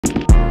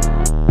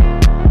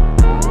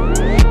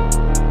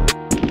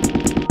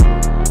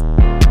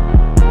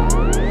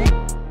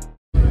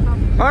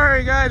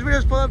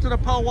up to the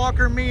Paul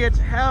Walker meet. It's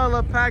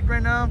hella packed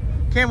right now.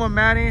 Came with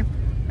Manny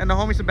and the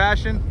homie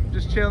Sebastian,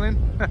 just chilling.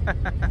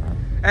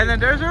 And then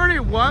there's already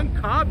one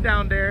cop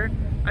down there.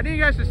 I need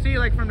you guys to see,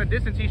 like, from the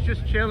distance, he's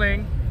just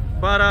chilling.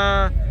 But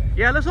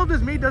yeah, let's hope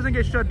this meet doesn't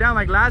get shut down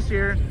like last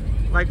year,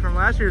 like from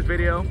last year's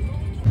video.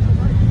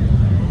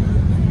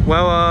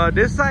 Well,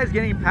 this side's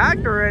getting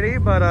packed already,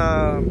 but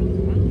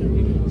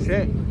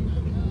shit.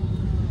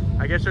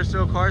 I guess there's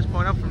still cars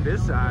pulling up from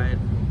this side.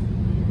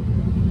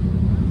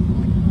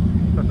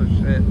 Oh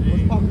shit.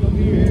 What's popping over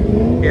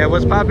here? Yeah,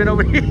 what's popping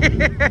over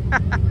here?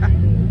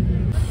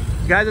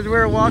 Guys, as we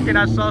were walking,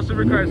 I saw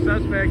Supercar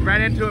Suspect,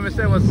 ran into him and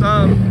said, "What's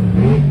up?"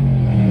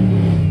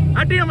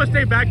 I think I'm gonna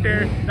stay back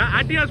there.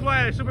 I think that's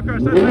why Supercar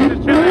Suspect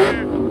is chilling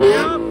there.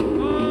 Yup.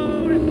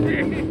 Oh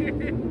shit.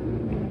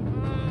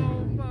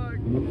 Oh fuck.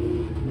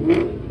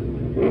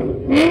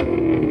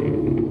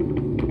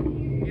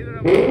 Either a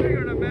Mustang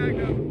or a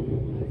Magnum.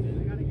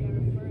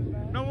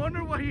 No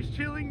wonder why he's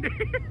chilling there.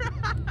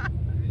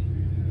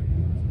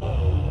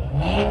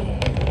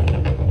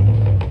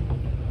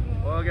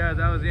 Well guys,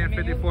 that was the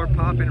N54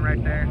 popping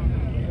right there.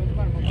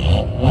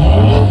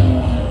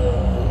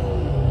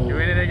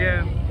 Doing it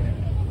again.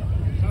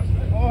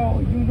 Oh,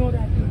 you know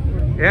that.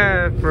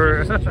 Yeah,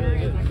 for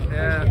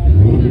yeah.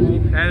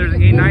 And there's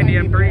an E90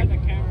 M3.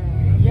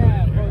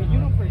 Yeah, bro, you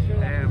know for sure.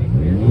 Damn.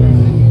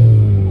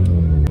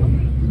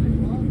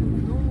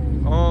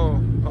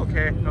 Oh,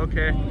 okay,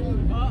 okay.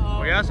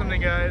 We got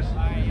something, guys.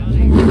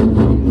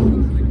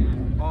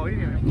 Oh, he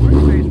didn't even force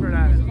space for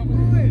that.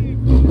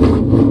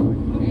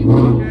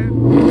 Okay.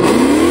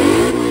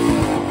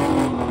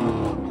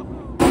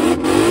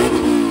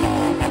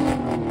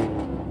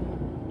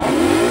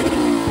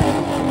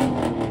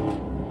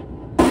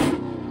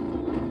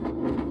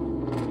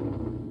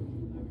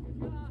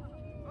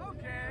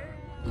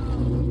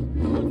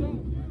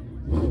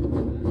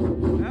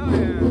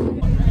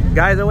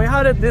 Guys, the way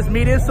how this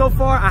meet is so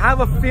far, I have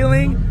a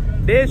feeling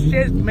this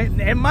shit,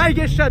 it might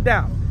get shut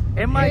down.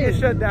 It might get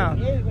shut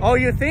down. Oh,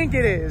 you think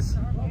it is?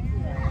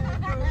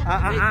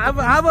 I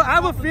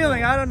have a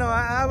feeling. I don't know.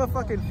 I have a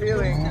fucking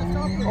feeling.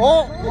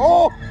 Oh,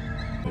 oh.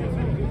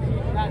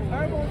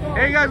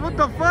 Hey guys, what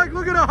the fuck?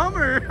 Look at a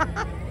Hummer.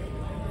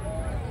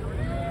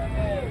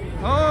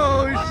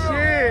 Oh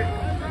shit.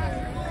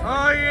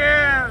 Oh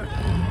yeah.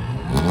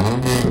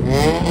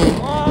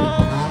 Oh.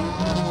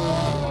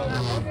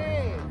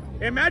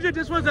 Imagine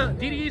this was a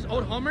DDE's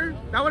old Hummer.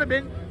 That would have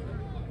been.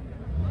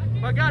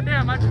 But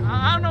goddamn, I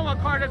don't know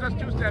what car it is that's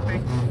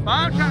two-stepping. But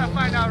I'm trying to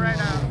find out right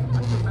now.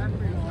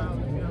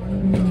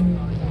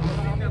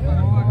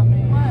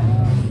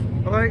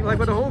 Like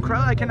with the whole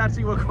crowd, I cannot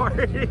see what car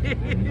it is.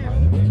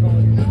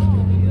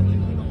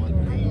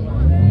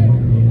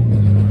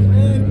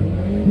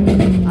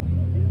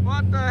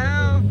 What the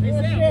hell?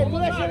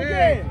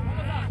 Hey.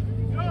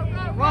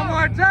 One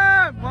more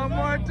time! One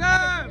more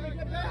time!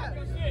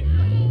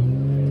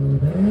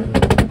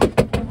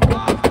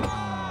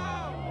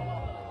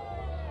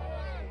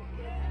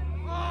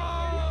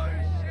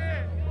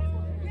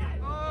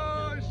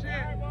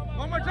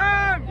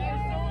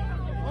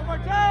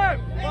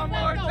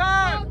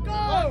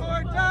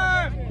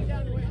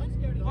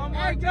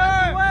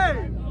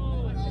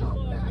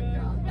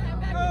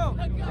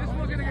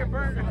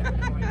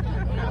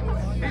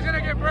 He's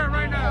gonna get burned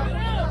right now.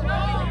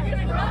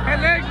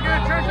 And then he's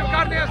gonna turn some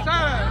carne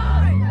asada.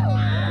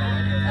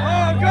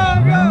 Oh, go,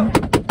 go!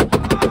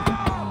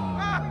 Oh.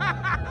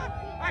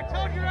 I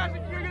told you,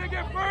 Isaac, you're gonna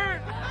get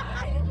burned.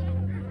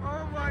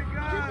 Oh my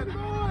god.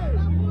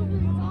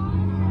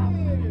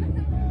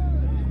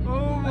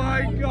 Oh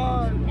my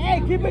god. Hey,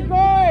 keep it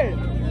going.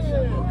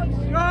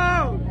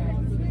 Go.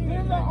 This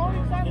is the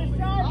only time to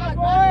shine, my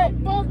boy.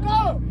 Don't go.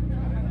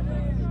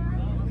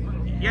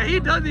 Yeah, he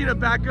does need a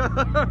backup.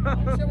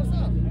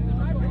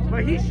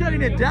 But he's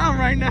shutting it down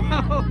right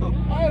now.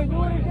 Hey,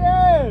 do it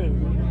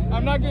again.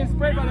 I'm not getting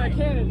sprayed by that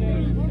cannon,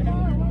 man.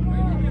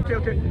 Okay,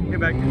 okay. Get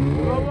back.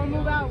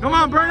 Come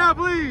on, burn out,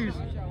 please.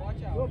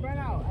 Burn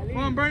out. Come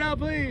on, burn out,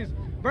 please.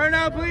 Burn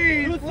out,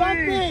 please. Do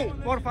something.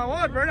 Por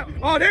favor, burn out.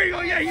 Oh, there you go.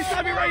 Yeah, he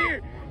stopped me right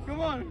here. Come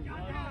on.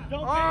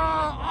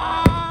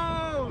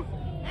 Oh.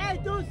 Hey,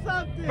 do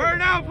something.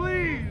 Burn out,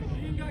 please.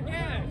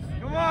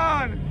 Come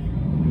on.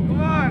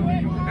 Come on.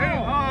 Hey,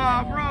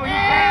 oh, bro, he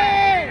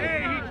can't.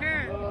 Hey, he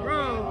can't.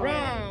 Bro,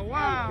 wow.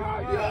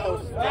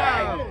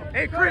 Wow.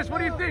 Hey, Chris, what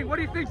do you think? What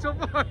do you think so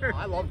far?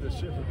 I love this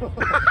shit, bro.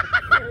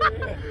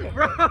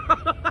 Bro.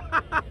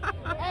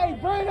 Hey,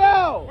 burn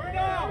out. Burn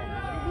out.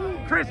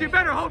 Chris, you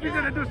better hope he's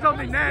going to do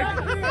something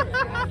next.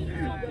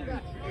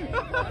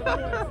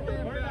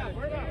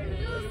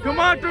 Come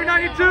on,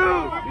 392.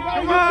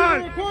 Come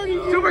on.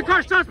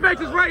 Supercar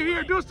Suspect is right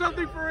here. Do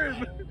something for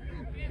him.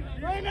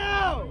 Right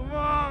now. Come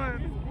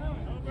on.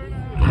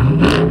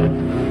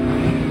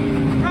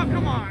 Bro,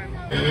 come on.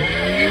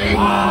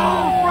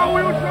 Oh, bro,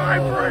 we were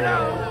trying for it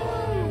now.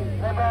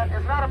 Hey, man,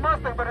 it's not a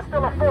Mustang, but it's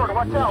still a Ford.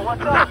 Watch out,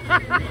 watch out.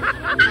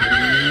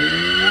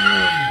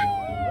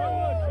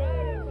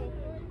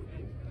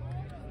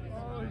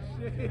 Oh,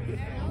 shit.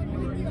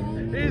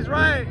 He's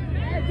right.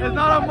 It's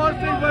not a a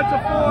Mustang, but it's a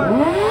Ford.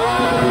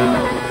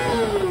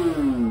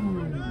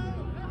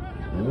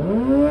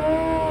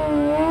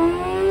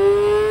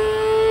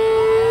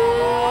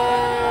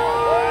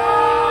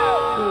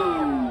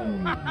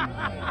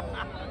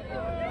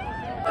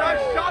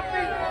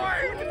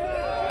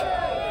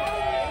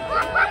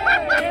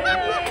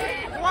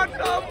 What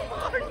the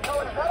fuck?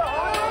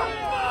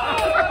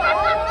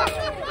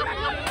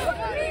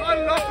 A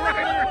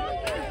lowrider.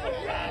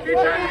 He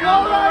turned the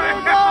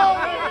lowrider.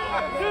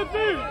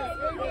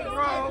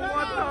 Bro,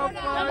 what the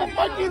fuck? I'm a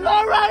fucking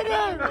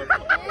lowrider. Bro,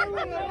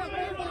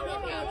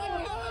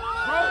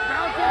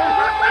 bounce it.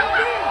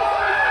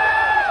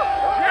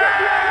 Yeah!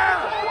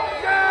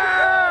 Yeah!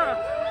 Yeah!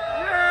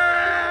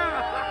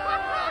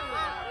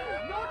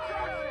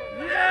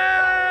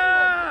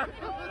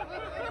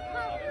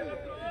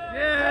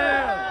 Yeah!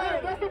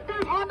 That's the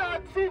first Honda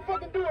I've seen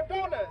fucking do a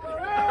donut.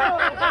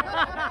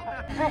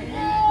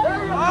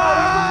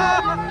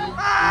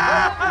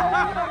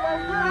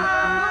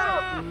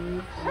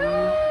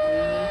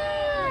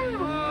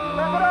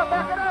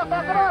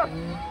 Back it up.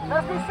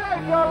 Let's be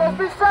safe, y'all. Let's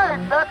be safe.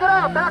 Back it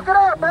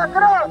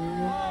up.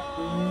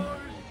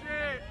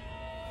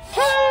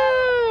 Shit.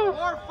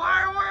 More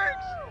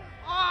fireworks?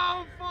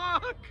 Oh,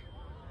 fuck.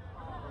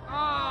 Oh.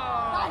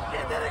 That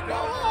shit didn't go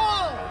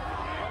on.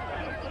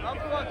 A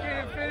fucking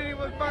Infiniti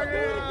was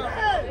burning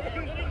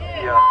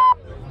up.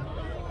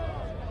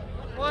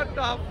 What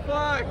the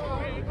fuck?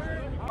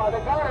 Oh,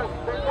 they got us.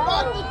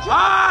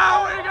 Oh,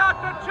 we got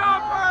the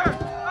jumper!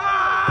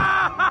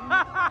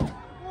 Ah!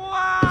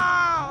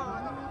 Wow!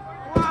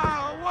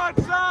 Wow,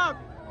 what's up?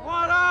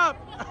 What up?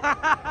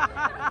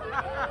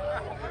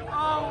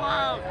 Oh,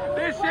 wow.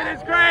 This shit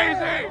is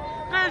crazy!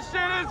 This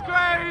shit is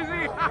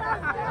crazy!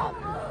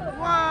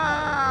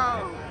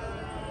 Wow!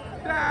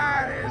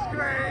 That is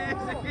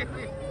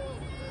crazy!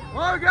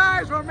 Well,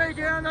 guys, we're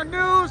making it on the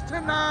news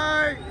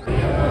tonight!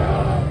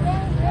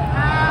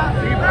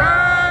 Happy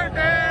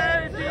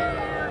birthday,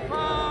 dear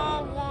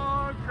Paul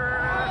Walker!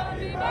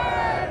 Happy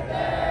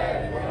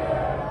birthday, dear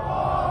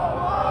Paul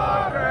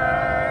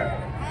Walker!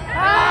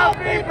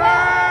 Happy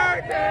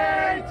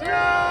birthday to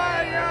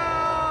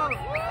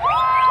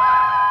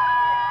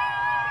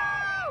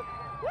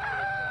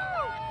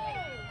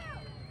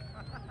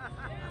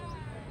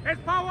you!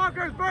 It's Paul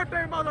Walker's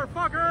birthday,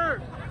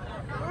 motherfucker!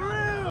 For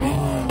real!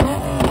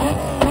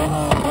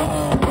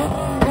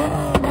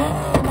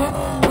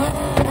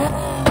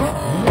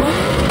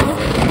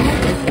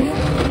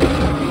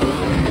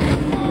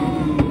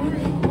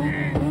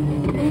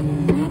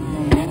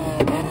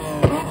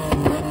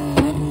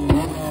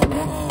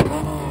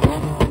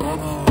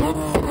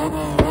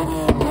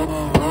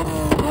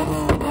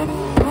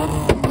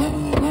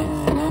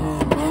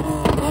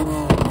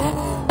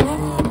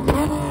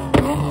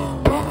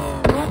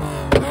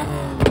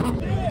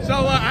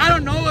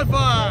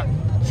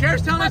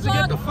 Sheriff's telling us to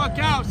get the fuck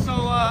out, so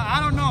I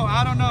don't know.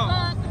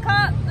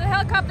 The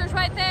helicopter's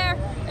right there,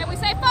 and we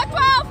say fuck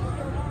 12.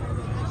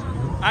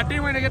 I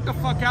think we're gonna get the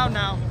fuck out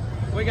now.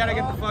 We gotta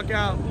get the fuck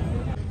out.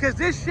 Cause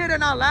this shit did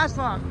not last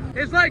long.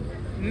 It's like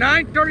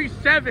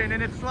 9:37,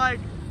 and it's like,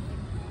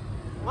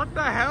 what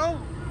the hell?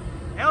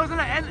 It was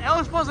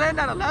supposed to end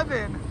at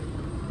 11.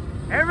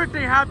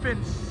 Everything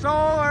happened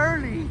so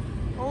early.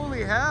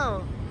 Holy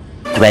hell.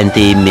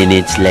 20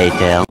 minutes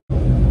later.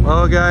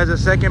 Well, guys, the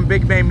second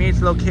Big Bay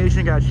Meats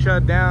location got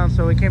shut down,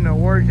 so we came to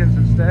Origins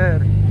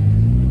instead.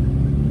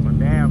 But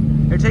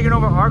damn, they're taking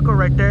over Arco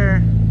right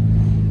there.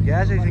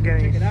 Gas station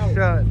getting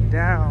shut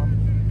down.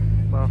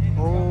 But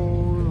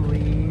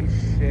holy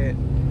shit!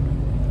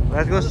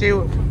 Let's go see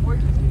what,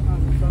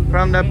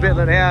 from the bit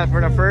that they had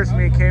for the first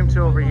meet came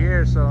to over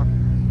here. So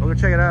we'll go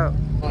check it out.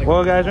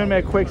 Well, guys, we're gonna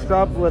make a quick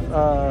stop with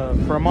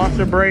for a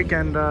Monster break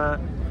and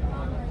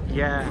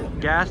yeah,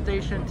 gas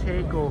station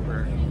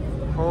takeover.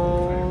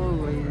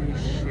 Holy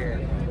shit.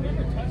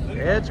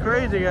 It's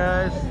crazy,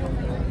 guys.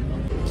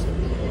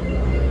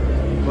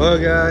 Well,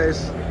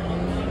 guys.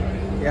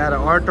 Yeah, the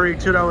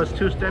R32 that was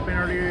two-stepping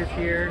earlier is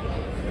here.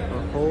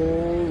 But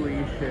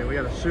holy shit. We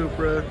got a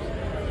Supra,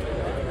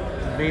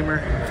 a Beamer,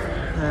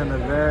 and a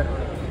Vet.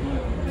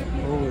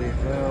 Holy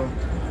hell.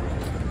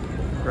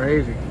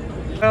 Crazy.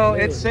 Well,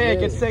 it's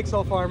sick. It's sick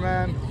so far,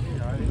 man.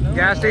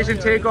 Gas station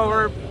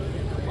takeover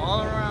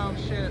all around.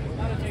 Shit.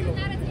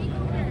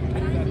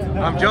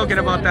 I'm joking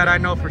about that, I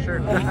know for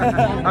sure.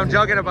 I'm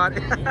joking about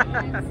it.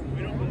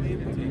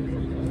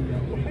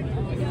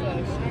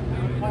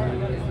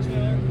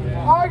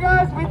 Alright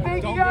guys, we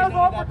thank you guys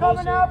all for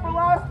coming out for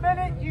last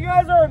minute. You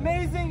guys are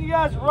amazing, you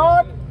guys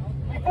rock.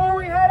 Before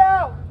we head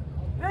out,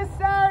 this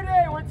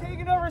Saturday we're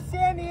taking over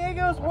San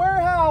Diego's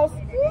warehouse.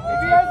 If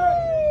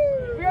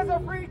you guys are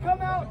free to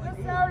come out this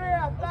Saturday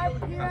at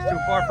 5 p.m. That's too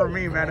far for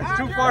me, man. It's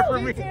too far for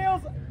me.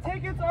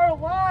 Tickets are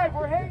live.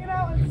 We're hanging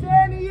out in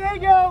San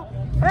Diego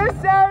this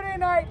Saturday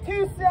night.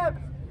 2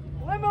 steps,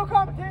 limo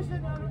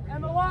competition,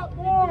 and a lot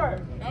more.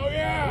 Oh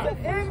yeah! It's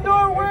an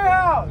indoor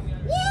warehouse.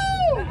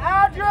 Woo! The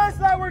address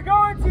that we're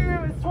going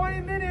to is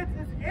 20 minutes.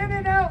 It's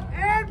In-N-Out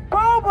and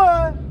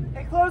Boba.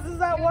 It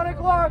closes at 1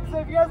 o'clock. So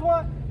if you guys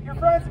want your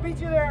friends to meet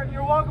you there,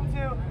 you're welcome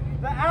to.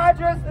 The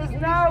address is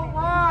now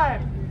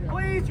live.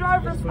 Please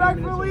drive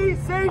respectfully,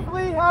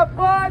 safely, have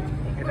fun,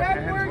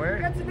 network,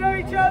 get to know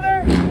each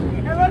other,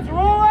 and let's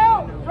roll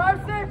out.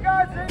 Drive safe,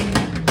 guys.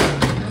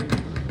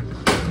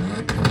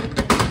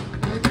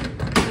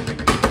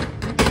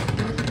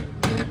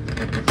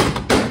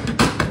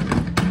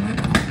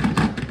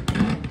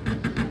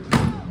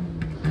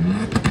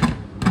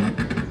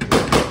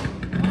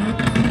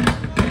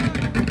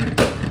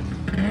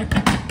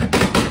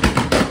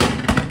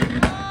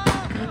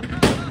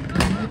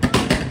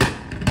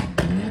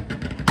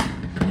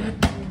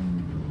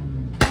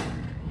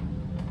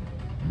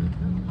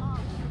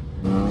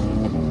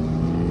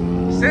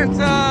 Since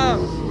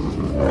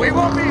we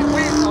won't be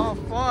oh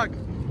fuck.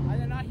 I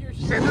did not hear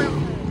shit.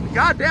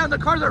 God damn, the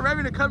cars are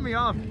revving to cut me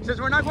off. Since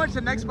we're not going to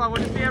the next spot,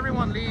 we'll just see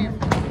everyone leave.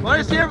 We'll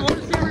just see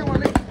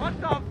everyone leave. What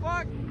the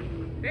fuck?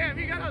 Damn,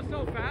 you got us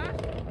so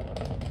fast.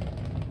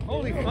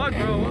 Holy fuck,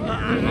 bro.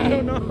 I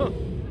don't know.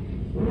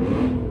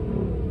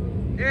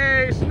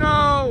 Hey,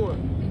 snow.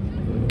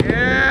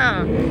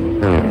 Yeah.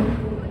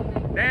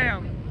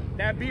 Damn,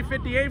 that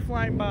B-58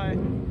 flying by.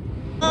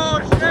 Oh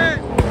shit.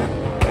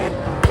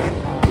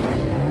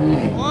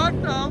 What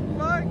the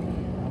fuck?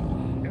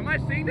 Am I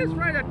seeing this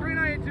right at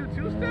 3982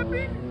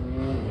 two-stepping?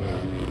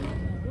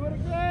 Do it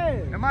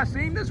again. Am I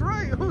seeing this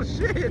right? Oh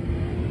shit.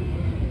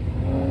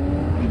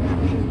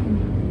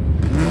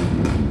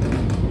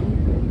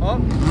 Oh.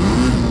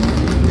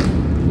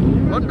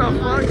 What the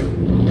fuck?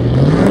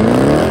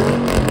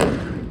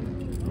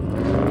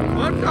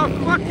 What the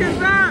fuck is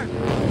that?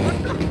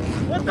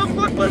 What the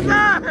fuck was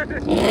that?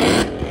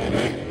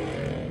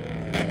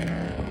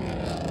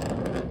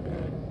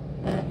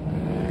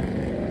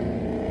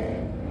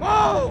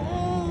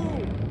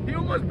 He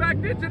almost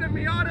backed into the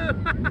Miata.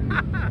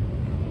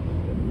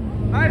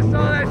 I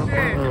saw that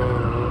shit.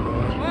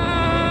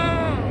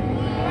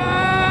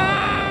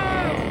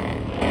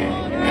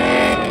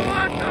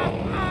 What the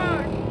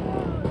fuck?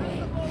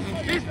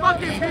 These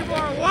fucking people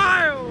are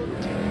wild.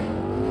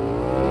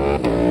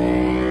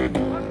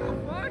 What the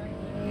fuck?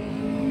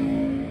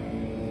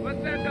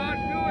 What's that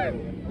Dodge doing?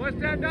 What's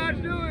that Dodge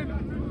doing?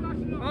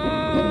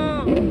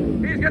 Oh,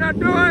 he's gonna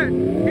do it.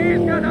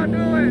 He's gonna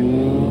do it.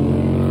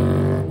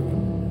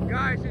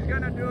 Guys, he's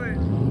gonna do it.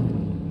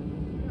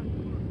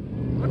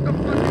 What the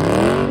fuck?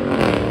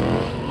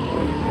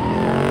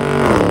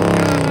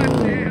 God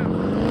damn.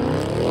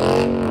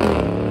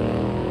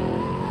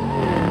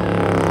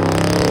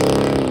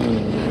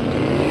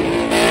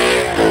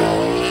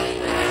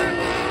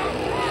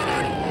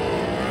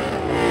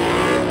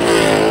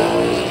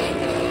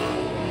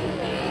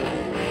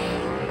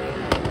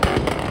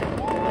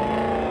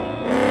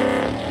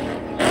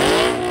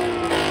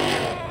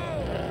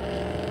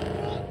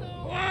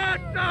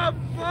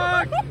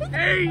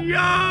 Hey,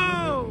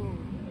 yo!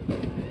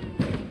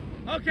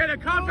 Okay, the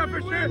cops are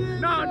for sure.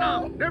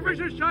 No, they're for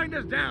sure shutting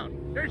this down.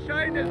 They're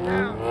shutting this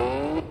down.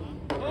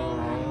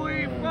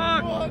 Holy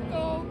fuck!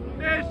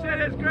 This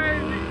shit is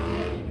crazy.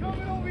 They're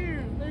coming over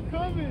here. They're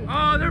coming.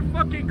 Oh, they're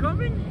fucking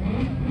coming?